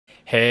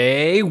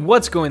Hey,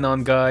 what's going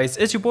on guys?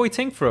 It's your boy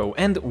Tink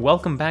and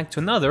welcome back to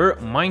another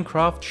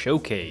Minecraft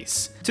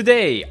showcase.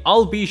 Today,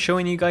 I'll be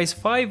showing you guys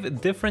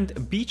 5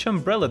 different beach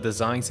umbrella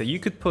designs that you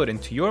could put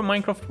into your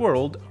Minecraft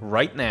world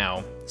right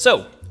now.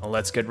 So,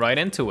 let's get right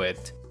into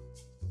it.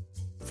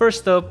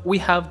 First up, we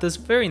have this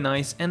very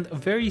nice and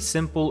very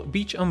simple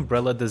beach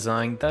umbrella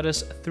design that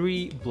is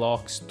 3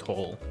 blocks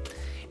tall.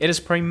 It is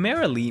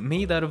primarily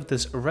made out of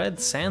this red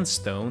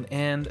sandstone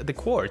and the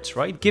quartz,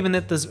 right? Giving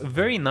it this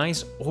very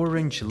nice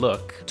orange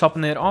look.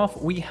 Topping it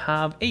off, we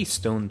have a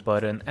stone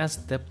button as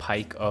the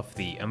pike of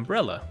the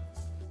umbrella.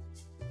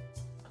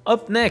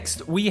 Up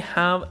next, we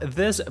have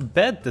this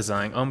bed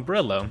design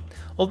umbrella.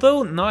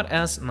 Although not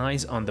as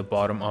nice on the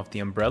bottom of the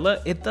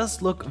umbrella, it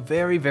does look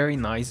very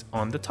nice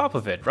on the top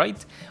of it,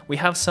 right? We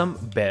have some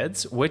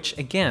beds, which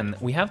again,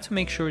 we have to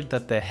make sure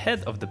that the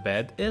head of the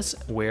bed is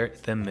where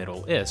the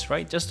middle is,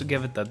 right? Just to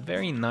give it that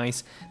very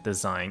nice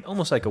design,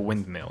 almost like a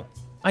windmill.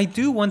 I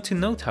do want to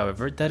note,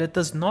 however, that it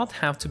does not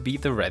have to be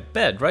the red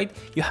bed, right?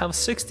 You have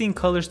 16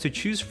 colors to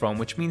choose from,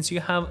 which means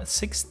you have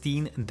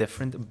 16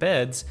 different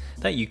beds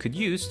that you could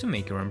use to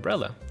make your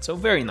umbrella. So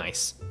very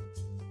nice.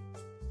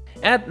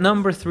 At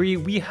number 3,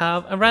 we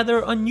have a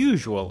rather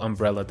unusual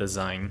umbrella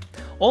design.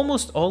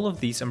 Almost all of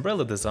these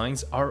umbrella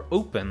designs are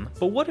open,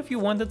 but what if you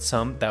wanted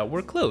some that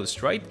were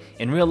closed, right?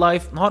 In real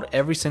life, not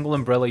every single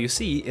umbrella you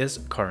see is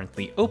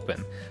currently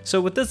open.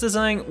 So with this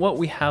design, what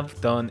we have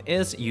done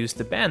is use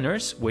the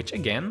banners, which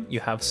again,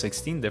 you have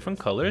 16 different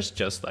colors,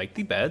 just like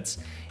the beds,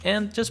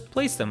 and just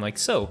place them like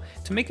so,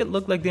 to make it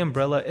look like the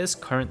umbrella is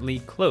currently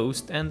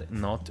closed and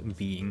not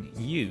being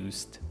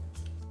used.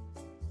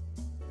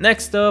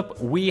 Next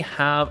up, we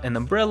have an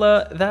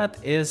umbrella that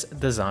is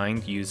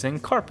designed using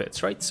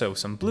carpets, right? So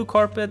some blue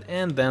carpet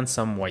and then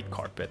some white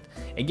carpet.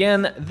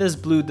 Again, this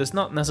blue does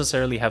not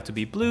necessarily have to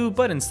be blue,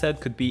 but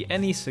instead could be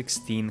any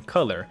 16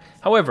 color.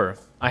 However,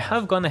 I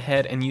have gone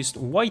ahead and used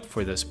white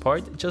for this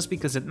part just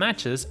because it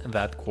matches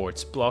that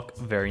quartz block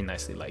very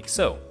nicely like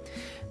so.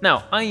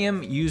 Now, I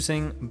am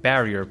using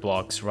barrier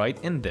blocks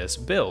right in this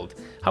build.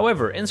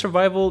 However, in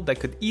survival, that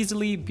could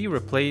easily be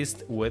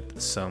replaced with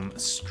some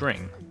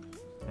string.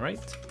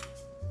 Right?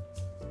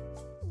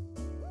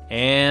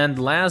 And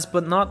last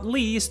but not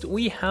least,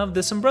 we have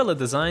this umbrella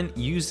design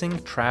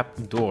using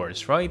trap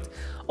doors, right?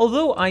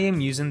 Although I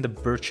am using the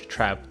birch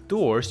trap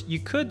doors, you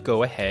could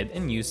go ahead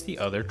and use the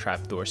other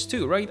trap doors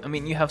too, right? I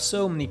mean, you have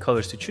so many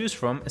colors to choose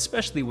from,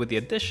 especially with the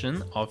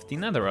addition of the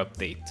Nether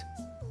update.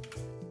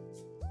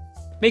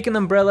 Making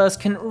umbrellas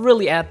can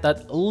really add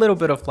that little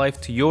bit of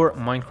life to your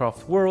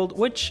Minecraft world,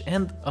 which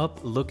end up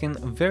looking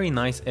very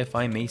nice if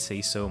I may say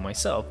so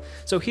myself.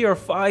 So here are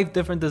 5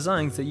 different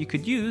designs that you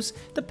could use.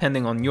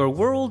 Depending on your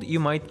world,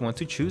 you might want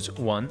to choose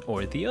one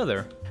or the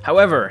other.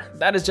 However,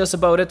 that is just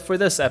about it for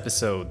this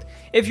episode.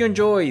 If you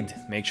enjoyed,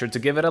 make sure to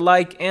give it a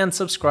like and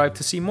subscribe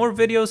to see more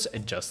videos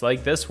just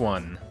like this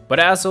one. But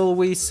as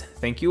always,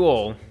 thank you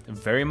all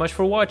very much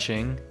for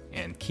watching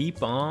and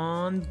keep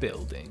on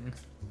building.